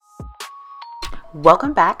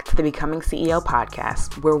Welcome back to the Becoming CEO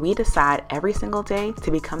podcast, where we decide every single day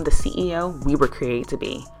to become the CEO we were created to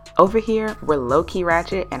be. Over here, we're low-key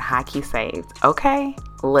ratchet and high-key saved, okay?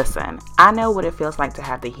 Listen, I know what it feels like to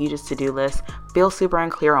have the hugest to-do list, feel super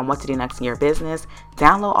unclear on what to do next in your business,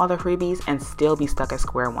 download all the freebies, and still be stuck at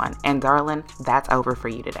square one. And darling, that's over for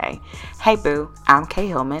you today. Hey boo, I'm Kay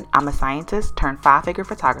Hillman. I'm a scientist turned five-figure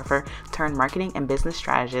photographer turned marketing and business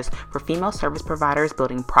strategist for female service providers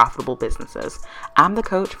building profitable businesses. I'm the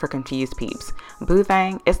coach for confused peeps. Boo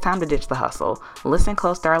thang, it's time to ditch the hustle. Listen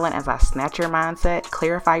close, darling, as I snatch your mindset,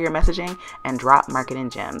 clarify your messaging, and drop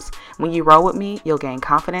marketing gems. When you roll with me, you'll gain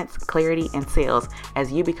confidence, clarity, and sales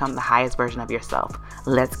as you become the highest version of yourself.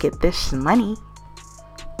 Let's get this money.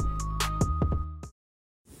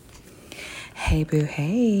 Hey boo,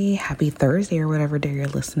 hey, happy Thursday or whatever day you're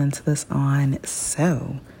listening to this on.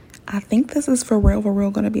 So, I think this is for real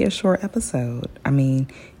going to be a short episode. I mean,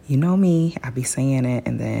 you know me, I be saying it,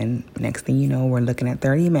 and then next thing you know, we're looking at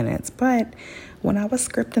 30 minutes. But when I was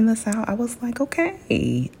scripting this out, I was like,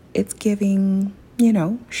 okay, it's giving,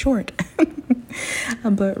 short.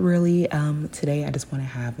 But really, today I just want to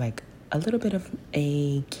have like a little bit of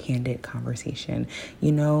a candid conversation.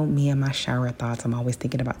 You know, me and my shower thoughts, I'm always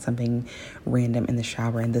thinking about something random in the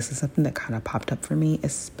shower. And this is something that kind of popped up for me,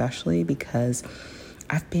 especially because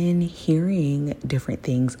I've been hearing different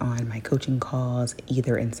things on my coaching calls,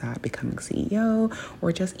 either inside Becoming CEO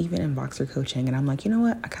or just even in Voxer coaching. And I'm like, you know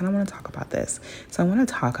what? I kind of want to talk about this. So I want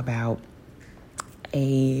to talk about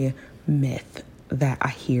a myth that I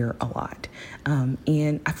hear a lot.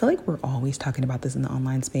 And I feel like we're always talking about this in the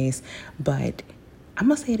online space, but I'm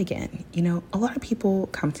going to say it again. A lot of people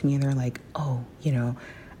come to me and they're like, oh,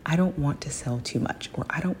 I don't want to sell too much, or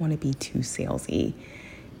I don't want to be too salesy.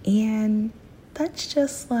 And that's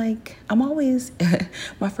just like,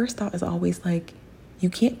 my first thought is always like, you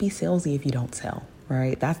can't be salesy if you don't sell,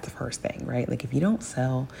 right? That's the first thing, right? Like if you don't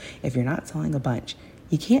sell, if you're not selling a bunch,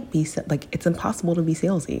 you can't be, it's impossible to be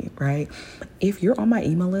salesy, right? If you're on my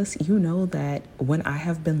email list, you know that when I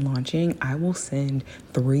have been launching, I will send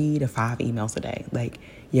 3 to 5 emails a day. Like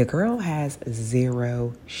your girl has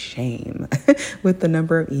zero shame with the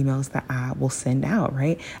number of emails that I will send out,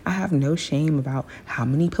 right? I have no shame about how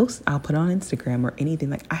many posts I'll put on Instagram or anything.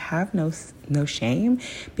 Like I have no shame,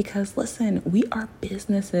 because listen, we are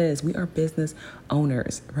businesses. We are business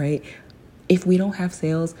owners, right? If we don't have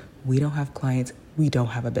sales, we don't have clients, we don't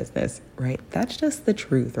have a business, right? That's just the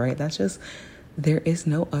truth, right? There is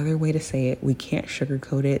no other way to say it. We can't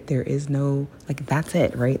sugarcoat it. There is no, that's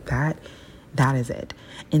it, right? That is it.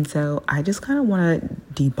 And so I just kind of want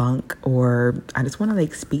to debunk, or I just want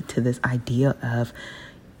to speak to this idea of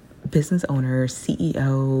business owners,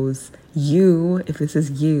 CEOs, you, if this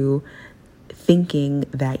is you, thinking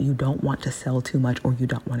that you don't want to sell too much or you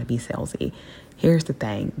don't want to be salesy. Here's the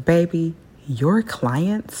thing, baby, your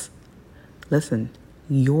clients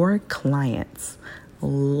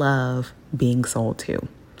love being sold to.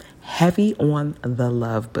 Heavy on the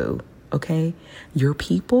love, boo. Okay? Your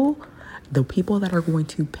people, the people that are going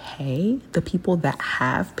to pay, the people that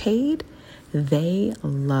have paid, they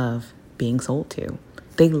love being sold to.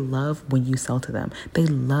 They love when you sell to them. They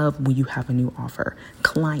love when you have a new offer.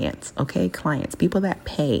 Clients, okay? Clients, people that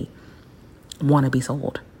pay want to be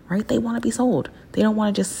sold. Right? They want to be sold. They don't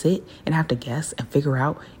want to just sit and have to guess and figure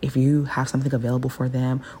out if you have something available for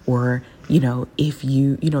them, or, if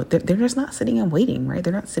they're just not sitting and waiting, right?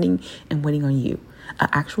 They're not sitting and waiting on you. An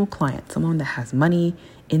actual client, someone that has money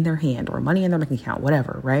in their hand or money in their bank account,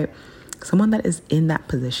 whatever, right? Someone that is in that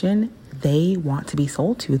position, they want to be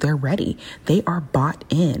sold to. They're ready. They are bought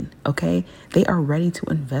in, okay? They are ready to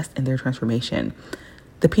invest in their transformation.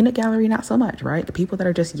 The peanut gallery, not so much, right? The people that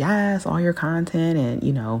are just, yes, all your content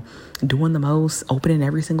and, doing the most, opening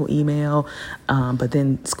every single email, but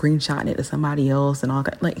then screenshotting it to somebody else and all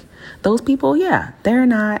that. Like those people, yeah, they're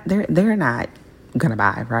not gonna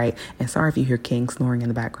buy, right? And sorry if you hear King snoring in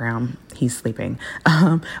the background, he's sleeping.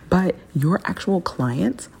 But your actual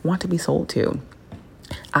clients want to be sold to.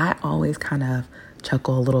 I always kind of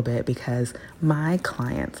chuckle a little bit because my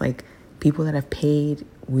clients, people that have paid,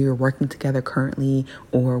 we're working together currently,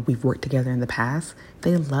 or we've worked together in the past,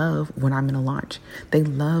 they love when I'm in a launch. They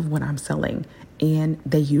love when I'm selling, and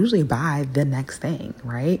they usually buy the next thing,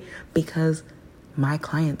 right? Because my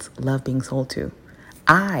clients love being sold to.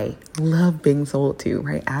 I love being sold to,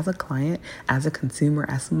 right? As a client, as a consumer,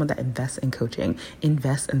 as someone that invests in coaching,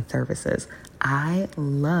 invests in services, I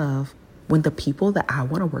love when the people that I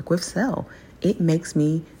want to work with sell. It makes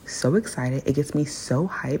me so excited. It gets me so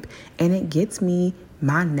hype, and it gets me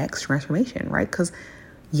my next transformation, right? Because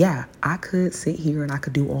Yeah, I could sit here and I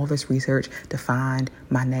could do all this research to find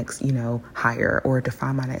my next, hire or to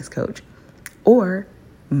find my next coach. Or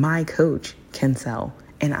my coach can sell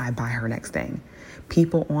and I buy her next thing.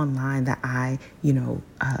 People online that I,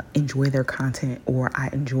 enjoy their content or I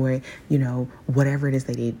enjoy, whatever it is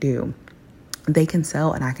that they do, they can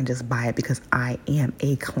sell and I can just buy it because I am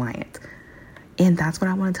a client. And that's what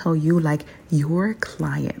I want to tell you, like your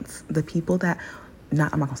clients, the people that, I'm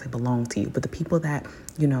not going to say belong to you, but the people that,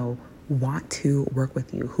 want to work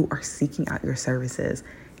with you, who are seeking out your services,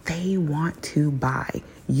 they want to buy.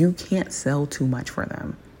 You can't sell too much for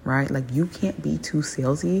them, right? Like you can't be too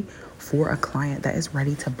salesy for a client that is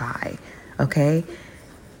ready to buy, okay?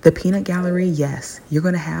 The peanut gallery, yes, you're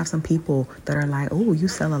going to have some people that are like, oh, you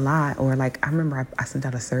sell a lot. Or like, I remember I sent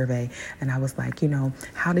out a survey and I was like,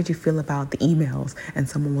 how did you feel about the emails? And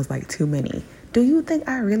someone was like, too many. Do you think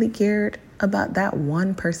I really cared about that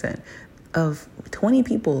one person? Of 20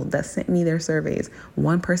 people that sent me their surveys,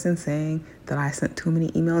 one person saying that I sent too many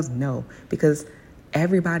emails? No, because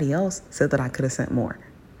everybody else said that I could have sent more,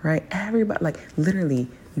 right? Everybody, like literally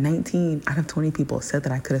 19 out of 20 people said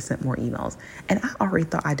that I could have sent more emails. And I already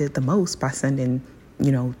thought I did the most by sending,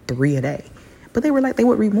 3 a day. But they were like, they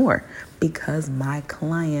would read more because my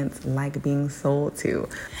clients like being sold to.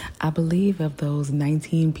 I believe of those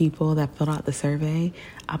 19 people that filled out the survey,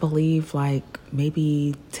 I believe like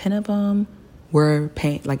maybe 10 of them were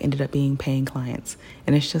paying, like ended up being paying clients.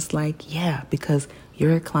 And it's just like, yeah, because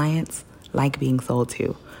your clients like being sold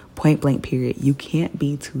to. Point blank period. You can't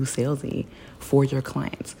be too salesy for your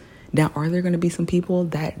clients. Now, are there going to be some people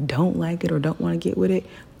that don't like it or don't want to get with it?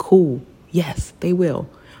 Cool. Yes, they will.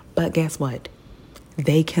 But guess what?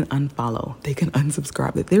 They can unfollow. They can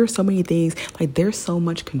unsubscribe. There are so many things, like there's so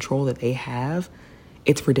much control that they have.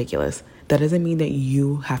 It's ridiculous. That doesn't mean that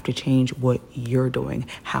you have to change what you're doing,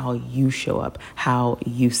 how you show up, how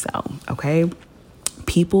you sell, okay?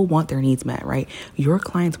 People want their needs met, right? Your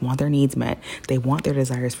clients want their needs met. They want their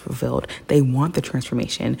desires fulfilled. They want the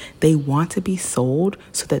transformation. They want to be sold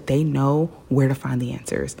so that they know where to find the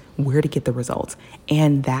answers, where to get the results.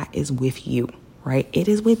 And that is with you, right? It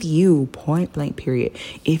is with you, point blank period.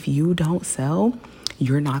 If you don't sell,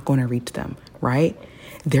 you're not going to reach them, right?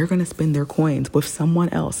 They're going to spend their coins with someone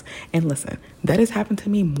else. And listen, that has happened to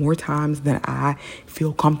me more times than I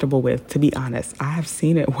feel comfortable with, to be honest. I have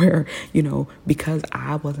seen it where, because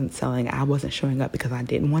I wasn't selling, I wasn't showing up because I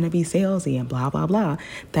didn't want to be salesy and blah, blah, blah,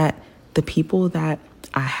 that the people that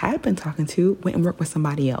I had been talking to went and worked with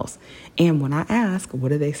somebody else. And when I ask, what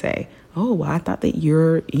do they say? Oh, well, I thought that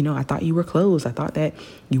I thought you were closed. I thought that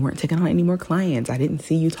you weren't taking on any more clients. I didn't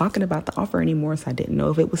see you talking about the offer anymore, so I didn't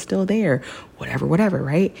know if it was still there, whatever,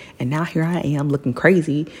 right? And now here I am looking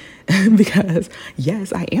crazy because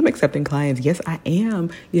yes, I am accepting clients. Yes, I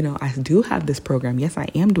am, I do have this program. Yes, I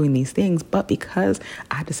am doing these things, but because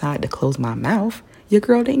I decided to close my mouth, your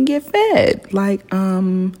girl didn't get fed. Like,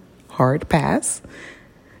 hard pass.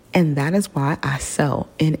 And that is why I sell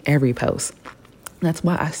in every post. That's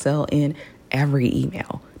why I sell in every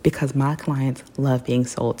email, because my clients love being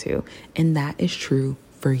sold to. And that is true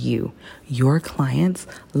for you. Your clients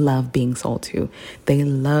love being sold to. They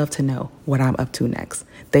love to know what I'm up to next.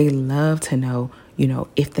 They love to know,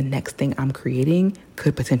 if the next thing I'm creating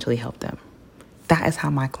could potentially help them. That is how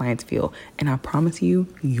my clients feel. And I promise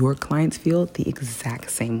you, your clients feel the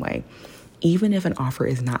exact same way. Even if an offer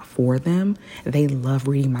is not for them, they love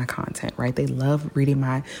reading my content, right? They love reading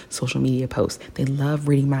my social media posts. They love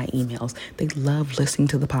reading my emails. They love listening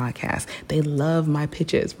to the podcast. They love my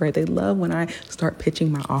pitches, right? They love when I start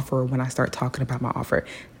pitching my offer or when I start talking about my offer.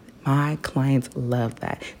 My clients love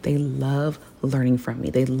that. They love learning from me.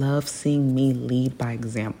 They love seeing me lead by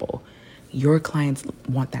example. Your clients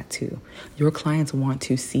want that too. Your clients want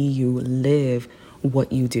to see you live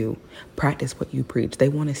what you do, practice what you preach. They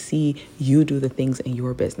want to see you do the things in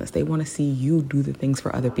your business. They want to see you do the things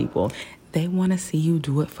for other people. They want to see you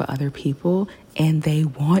do it for other people, and they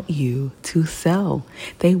want you to sell.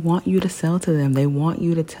 They want you to sell to them. They want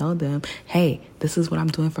you to tell them, hey, this is what I'm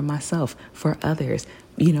doing for myself, for others.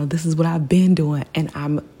 This is what I've been doing, and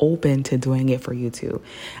I'm open to doing it for you too.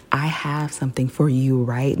 I have something for you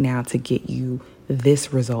right now to get you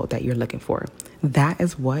this result that you're looking for. That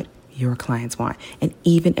is what your clients want. And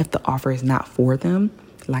even if the offer is not for them,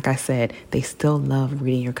 like I said, they still love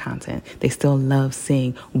reading your content. They still love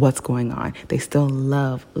seeing what's going on. They still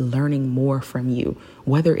love learning more from you.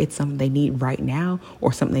 Whether it's something they need right now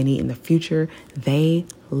or something they need in the future, they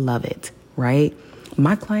love it, right?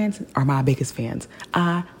 My clients are my biggest fans.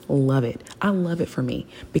 I love it. I love it for me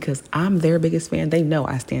because I'm their biggest fan. They know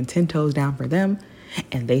I stand 10 toes down for them.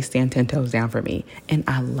 and they stand 10 toes down for me. And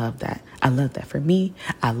I love that. I love that for me.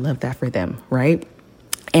 I love that for them, right?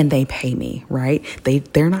 And they pay me, right?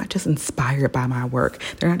 They're not just inspired by my work.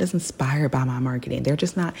 They're not just inspired by my marketing. They're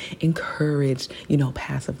just not encouraged,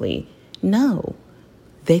 passively. No,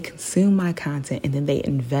 they consume my content and then they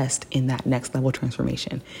invest in that next level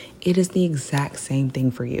transformation. It is the exact same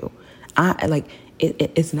thing for you.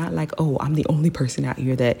 It's not like, oh, I'm the only person out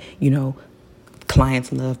here that,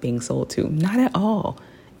 clients love being sold to. Not at all.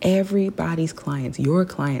 Everybody's clients, your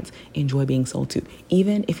clients, enjoy being sold to,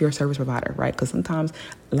 even if you're a service provider, right? Because sometimes,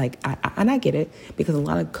 I get it, because a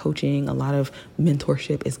lot of coaching, a lot of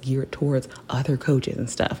mentorship is geared towards other coaches and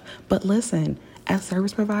stuff. But listen, as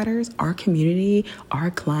service providers, our community, our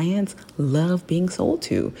clients love being sold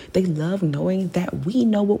to. They love knowing that we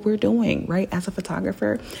know what we're doing, right? As a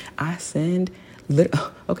photographer,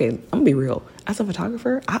 okay, I'm gonna be real. As a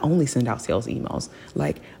photographer, I only send out sales emails.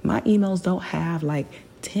 My emails don't have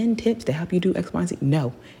 10 tips to help you do X, Y, and Z.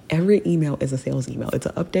 No, every email is a sales email. It's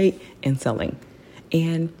an update and selling.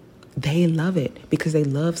 And they love it because they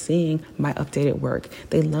love seeing my updated work.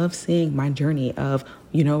 They love seeing my journey of,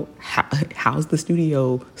 how's the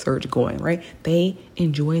studio search going, right? They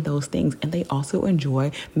enjoy those things. And they also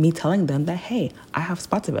enjoy me telling them that, hey, I have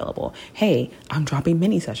spots available. Hey, I'm dropping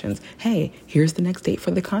mini sessions. Hey, here's the next date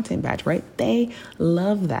for the content batch, right? They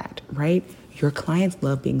love that, right? Your clients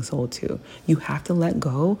love being sold to. You have to let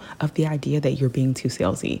go of the idea that you're being too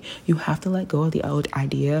salesy. You have to let go of the old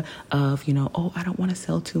idea of, oh, I don't want to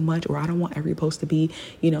sell too much, or I don't want every post to be,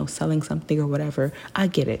 selling something or whatever. I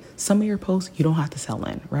get it. Some of your posts you don't have to sell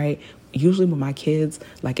in, right? Usually with my kids,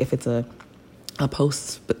 if it's a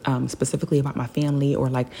post specifically about my family or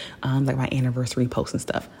like my anniversary post and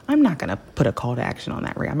stuff, I'm not going to put a call to action on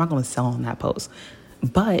that, right? I'm not going to sell on that post.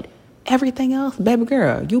 But everything else, baby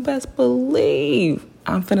girl, you best believe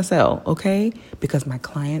I'm finna sell, okay? Because my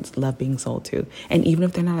clients love being sold to. And even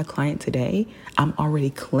if they're not a client today, I'm already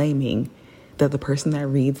claiming that the person that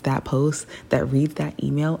reads that post, that reads that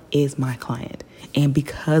email is my client. And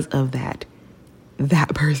because of that,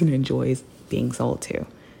 that person enjoys being sold to.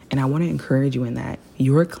 And I want to encourage you in that.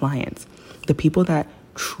 Your clients, the people that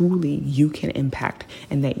truly you can impact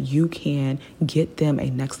and that you can get them a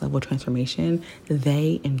next level transformation,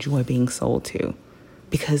 they enjoy being sold to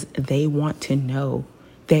because they want to know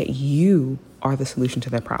that you are the solution to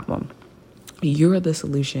their problem. You're the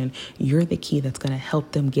solution. You're the key that's going to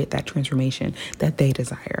help them get that transformation that they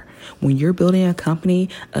desire. When you're building a company,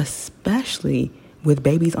 especially with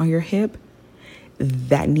babies on your hip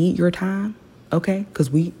that need your time, okay? Because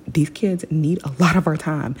these kids need a lot of our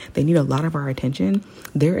time. They need a lot of our attention.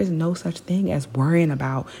 There is no such thing as worrying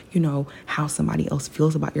about, how somebody else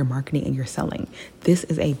feels about your marketing and your selling. This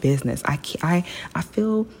is a business. I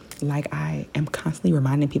feel like I am constantly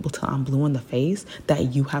reminding people till I'm blue in the face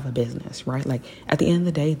that you have a business, right? At the end of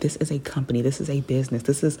the day, this is a company. This is a business.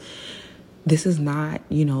 This is not,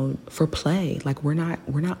 for play. We're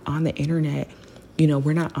not on the internet.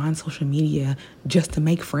 We're not on social media just to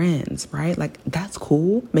make friends, right? That's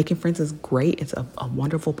cool. Making friends is great. It's a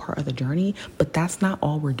wonderful part of the journey, but that's not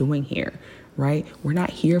all we're doing here, right? We're not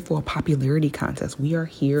here for a popularity contest. We are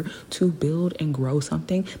here to build and grow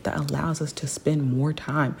something that allows us to spend more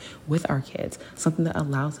time with our kids, something that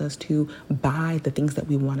allows us to buy the things that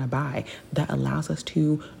we want to buy, that allows us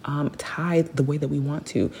to tithe the way that we want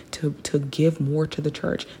to give more to the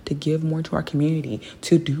church, to give more to our community,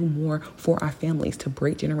 to do more for our families, to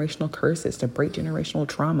break generational curses, to break generational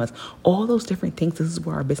traumas, all those different things. This is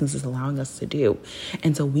what our business is allowing us to do.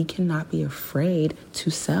 And so we cannot be afraid to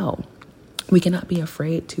sell. We cannot be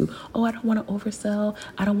afraid to, I don't want to oversell.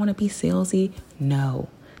 I don't want to be salesy. No,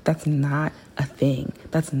 that's not a thing.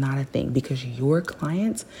 That's not a thing because your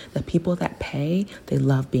clients, the people that pay, they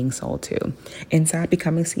love being sold to. Inside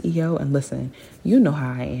Becoming CEO, and listen, you know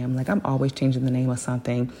how I am. I'm always changing the name of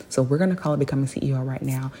something. So we're going to call it Becoming CEO right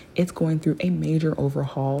now. It's going through a major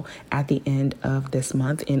overhaul at the end of this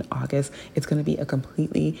month in August. It's going to be a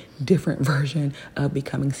completely different version of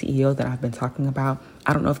Becoming CEO that I've been talking about.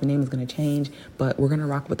 I don't know if the name is going to change, but we're going to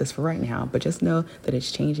rock with this for right now. But just know that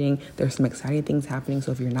it's changing. There's some exciting things happening.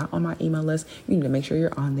 So if you're not on my email list, you need to make sure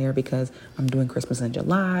you're on there because I'm doing Christmas in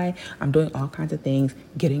July. I'm doing all kinds of things,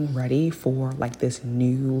 getting ready for this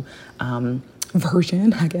new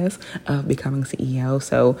version, I guess, of Becoming CEO.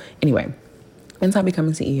 So anyway, Inside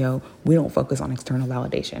Becoming CEO, we don't focus on external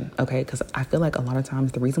validation, okay? Because I feel like a lot of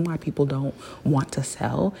times the reason why people don't want to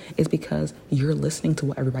sell is because you're listening to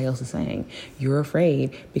what everybody else is saying. You're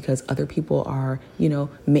afraid because other people are,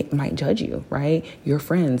 might judge you, right? Your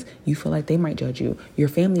friends, you feel like they might judge you. Your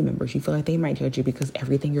family members, you feel like they might judge you because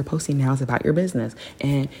everything you're posting now is about your business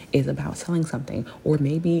and is about selling something. Or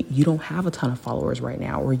maybe you don't have a ton of followers right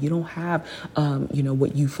now, or you don't have,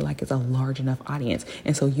 what you feel like is a large enough audience.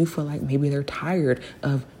 And so you feel like maybe they're tired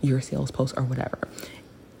of your sales post or whatever.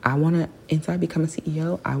 Inside Becoming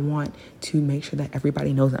CEO, I want to make sure that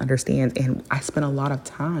everybody knows and understands. And I spend a lot of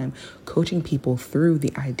time coaching people through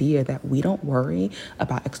the idea that we don't worry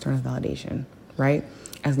about external validation, right?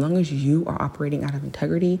 As long as you are operating out of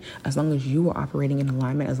integrity, as long as you are operating in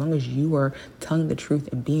alignment, as long as you are telling the truth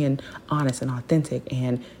and being honest and authentic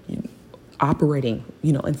and operating,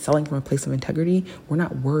 and selling from a place of integrity, we're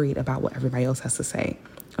not worried about what everybody else has to say,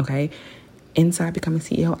 okay? Inside Becoming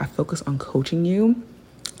CEO, I focus on coaching you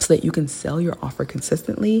so that you can sell your offer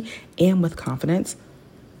consistently and with confidence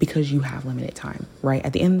because you have limited time, right?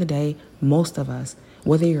 At the end of the day, most of us,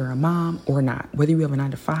 whether you're a mom or not, whether you have a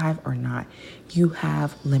 9-to-5 or not, you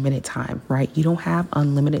have limited time, right? You don't have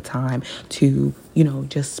unlimited time to,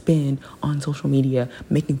 just spend on social media,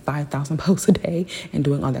 making 5,000 posts a day and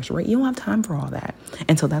doing all that, right? You don't have time for all that.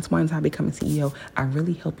 And so that's why Inside Becoming CEO, I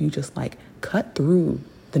really help you just cut through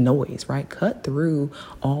the noise, right? Cut through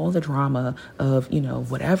all the drama of,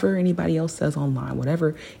 whatever anybody else says online,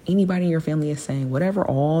 whatever anybody in your family is saying, whatever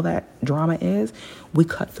all that drama is, we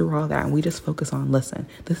cut through all that and we just focus on, listen,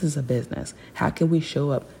 this is a business. How can we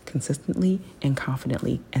show up consistently and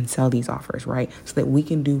confidently and sell these offers, right? So that we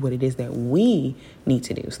can do what it is that we need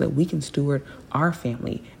to do, so that we can steward our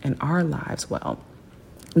family and our lives well.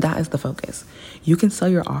 That is the focus. You can sell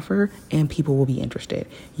your offer and people will be interested.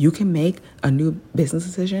 You can make a new business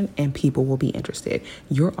decision and people will be interested.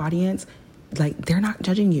 Your audience, they're not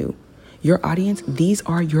judging you. Your audience, these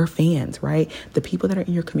are your fans, right? The people that are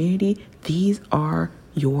in your community, these are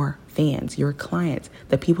your fans, your clients,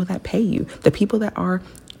 the people that pay you, the people that are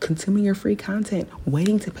consuming your free content,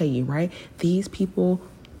 waiting to pay you, right? These people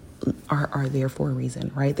are there for a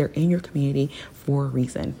reason, right? They're in your community for a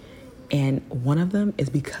reason. And one of them is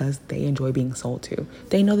because they enjoy being sold to.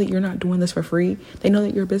 They know that you're not doing this for free. They know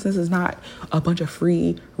that your business is not a bunch of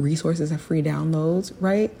free resources and free downloads,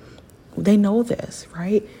 right? They know this,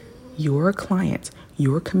 right? Your clients,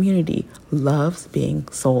 your community loves being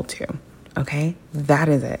sold to, okay? That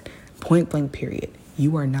is it. Point blank, period.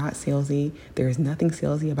 You are not salesy. There is nothing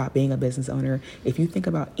salesy about being a business owner. If you think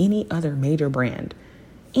about any other major brand,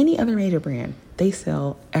 they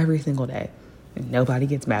sell every single day. And nobody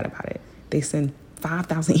gets mad about it. They send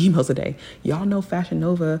 5,000 emails a day. Y'all know Fashion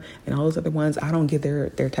Nova and all those other ones. I don't get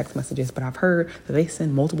their text messages, but I've heard that they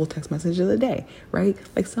send multiple text messages a day, right?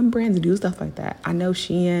 Some brands do stuff like that. I know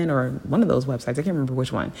Shein or one of those websites, I can't remember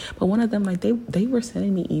which one, but one of them, they were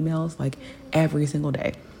sending me emails every single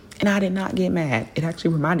day. And I did not get mad. It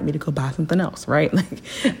actually reminded me to go buy something else, right?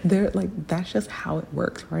 That's just how it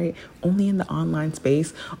works, right? Only in the online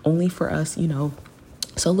space, only for us,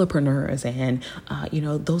 solopreneurs and,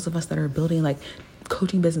 those of us that are building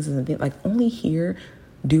coaching businesses and things, only here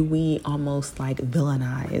do we almost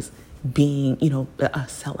villainize being,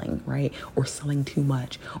 selling, right? Or selling too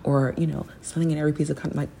much or, selling in every piece of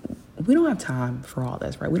content. We don't have time for all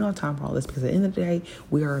this, right? We don't have time for all this because at the end of the day,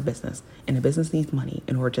 we are a business and a business needs money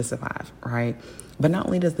in order to survive, right? But not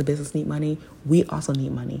only does the business need money, we also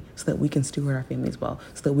need money so that we can steward our families well,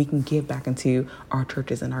 so that we can give back into our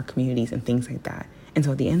churches and our communities and things like that. And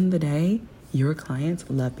so at the end of the day, your clients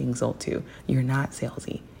love being sold to. You're not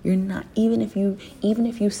salesy. You're not, even if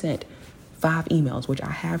you sent 5 emails, which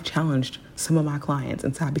I have challenged some of my clients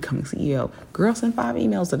inside Becoming CEO. Girl, send 5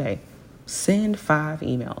 emails a day. Send 5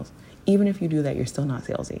 emails. Even if you do that, you're still not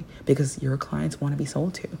salesy because your clients want to be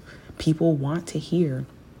sold to. People want to hear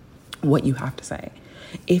what you have to say.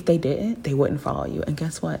 If they didn't, they wouldn't follow you. And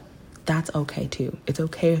guess what? That's okay too. It's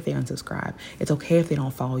okay if they unsubscribe. It's okay if they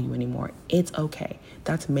don't follow you anymore. It's okay.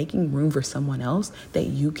 That's making room for someone else that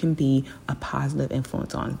you can be a positive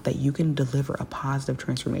influence on, that you can deliver a positive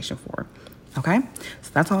transformation for. Okay? So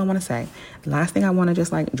that's all I want to say. Last thing I want to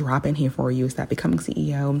just drop in here for you is that Becoming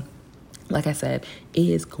CEO, like I said,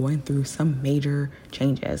 is going through some major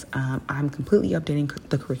changes. I'm completely updating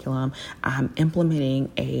the curriculum. I'm implementing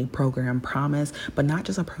a program promise, but not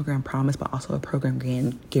just a program promise, but also a program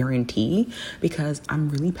guarantee, because I'm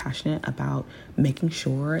really passionate about making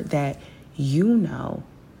sure that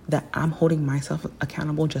that I'm holding myself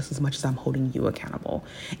accountable just as much as I'm holding you accountable.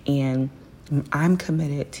 And I'm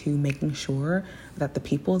committed to making sure that the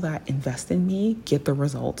people that invest in me get the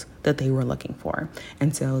results that they were looking for.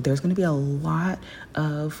 And so there's going to be a lot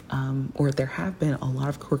of, or there have been a lot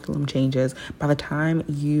of curriculum changes. By the time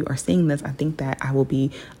you are seeing this, I think that I will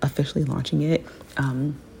be officially launching it.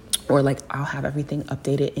 Or like I'll have everything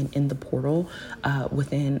updated in the portal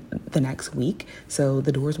within the next week. So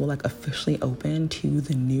the doors will like officially open to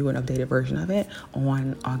the new and updated version of it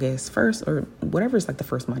on August 1st or whatever is like the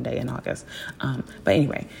first Monday in August. But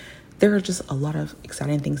anyway, there are just a lot of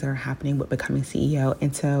exciting things that are happening with becoming CEO.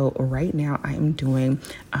 And so right now I am doing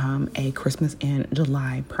a Christmas and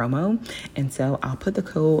July promo. And so I'll put the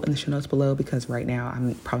code in the show notes below because right now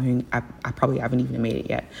I probably haven't even made it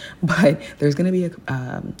yet. But there's going to be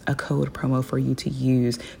a code promo for you to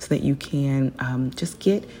use so that you can just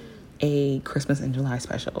get a Christmas and July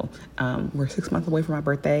special. We're 6 months away from my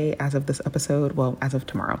birthday as of this episode. Well, as of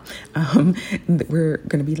tomorrow. We're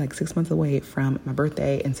going to be like 6 months away from my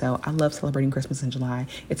birthday. And so I love celebrating Christmas in July.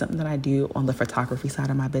 It's something that I do on the photography side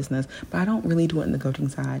of my business, but I don't really do it in the coaching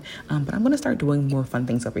side. But I'm going to start doing more fun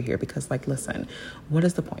things over here because like, listen, what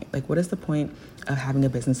is the point? Like, what is the point of having a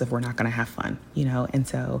business if we're not going to have fun, you know? And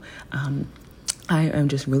so, I am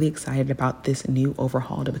just really excited about this new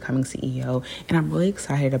overhaul to becoming CEO. And I'm really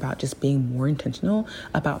excited about just being more intentional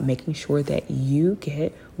about making sure that you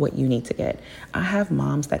get what you need to get. I have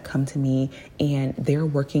moms that come to me and they're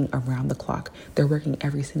working around the clock. They're working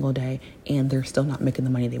every single day and they're still not making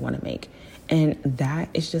the money they want to make. And that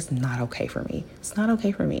is just not okay for me. It's not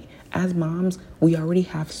okay for me. As moms, we already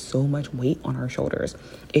have so much weight on our shoulders.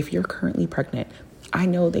 If you're currently pregnant, I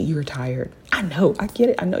know that you're tired. I get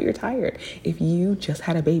it. I know you're tired. If you just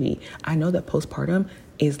had a baby, I know that postpartum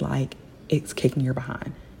is like, it's kicking your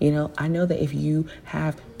behind. You know, I know that if you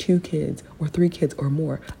have 2 kids or 3 kids or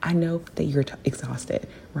more, I know that you're exhausted,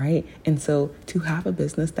 right? And so to have a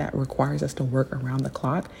business that requires us to work around the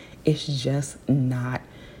clock, it's not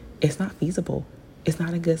feasible. It's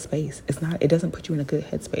not a good space. It doesn't put you in a good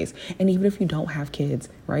headspace. And even if you don't have kids,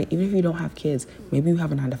 right? Even if you don't have kids, maybe you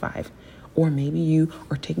have a 9-to-5. Or maybe you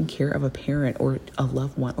are taking care of a parent or a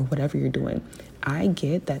loved one or whatever you're doing. I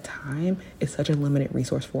get that time is such a limited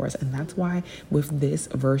resource for us. And that's why with this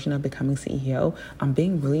version of becoming CEO, I'm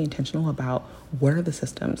being really intentional about what are the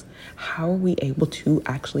systems? How are we able to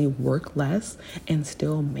actually work less and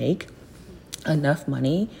still make enough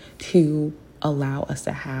money to allow us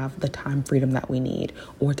to have the time freedom that we need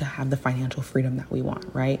or to have the financial freedom that we want,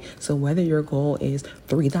 right? So whether your goal is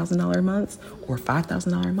 $3,000 months or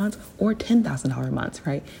 $5,000 months or $10,000 months,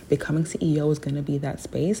 right? Becoming CEO is going to be that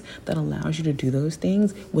space that allows you to do those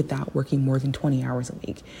things without working more than 20 hours a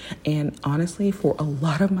week. And honestly, for a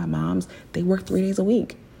lot of my moms, they work 3 days a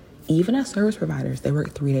week. Even as service providers, they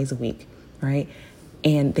work 3 days a week, right?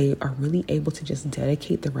 And they are really able to just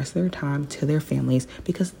dedicate the rest of their time to their families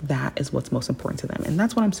because that is what's most important to them. And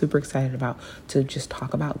that's what I'm super excited about to just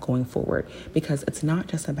talk about going forward, because it's not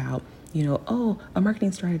just about, you know, oh, a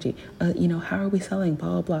marketing strategy, you know, how are we selling,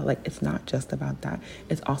 blah, blah, blah. Like, it's not just about that.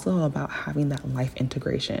 It's also about having that life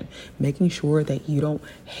integration, making sure that you don't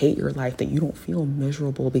hate your life, that you don't feel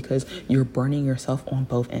miserable because you're burning yourself on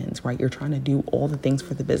both ends, right? You're trying to do all the things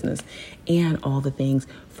for the business and all the things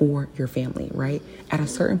for your family, right? At a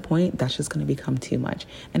certain point, that's just going to become too much.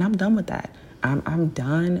 And I'm done with that. I'm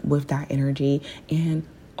done with that energy, and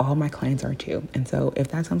all my clients are too. And so if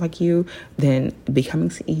that sounds like you, then becoming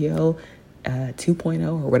CEO 2.0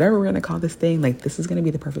 or whatever we're going to call this thing, like, this is going to be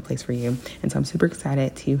the perfect place for you. And so I'm super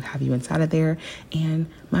excited to have you inside of there. And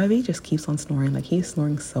my baby just keeps on snoring. Like, he's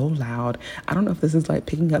snoring so loud. I don't know if this is like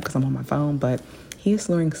picking up because I'm on my phone, but he is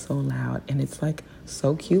snoring so loud, and it's like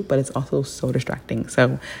so cute, but it's also so distracting.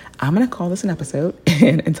 So I'm going to call this an episode.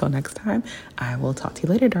 And until next time, I will talk to you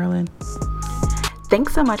later, darling.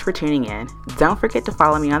 Thanks so much for tuning in. Don't forget to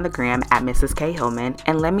follow me on the gram at Mrs. K. Hillman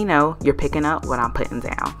and let me know you're picking up what I'm putting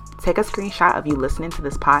down. Take a screenshot of you listening to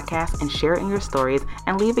this podcast and share it in your stories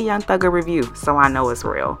and leave a Young Thug a review so I know it's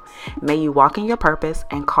real. May you walk in your purpose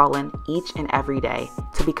and call in each and every day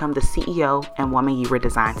to become the CEO and woman you were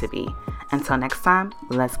designed to be. Until next time,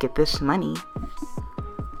 let's get this money.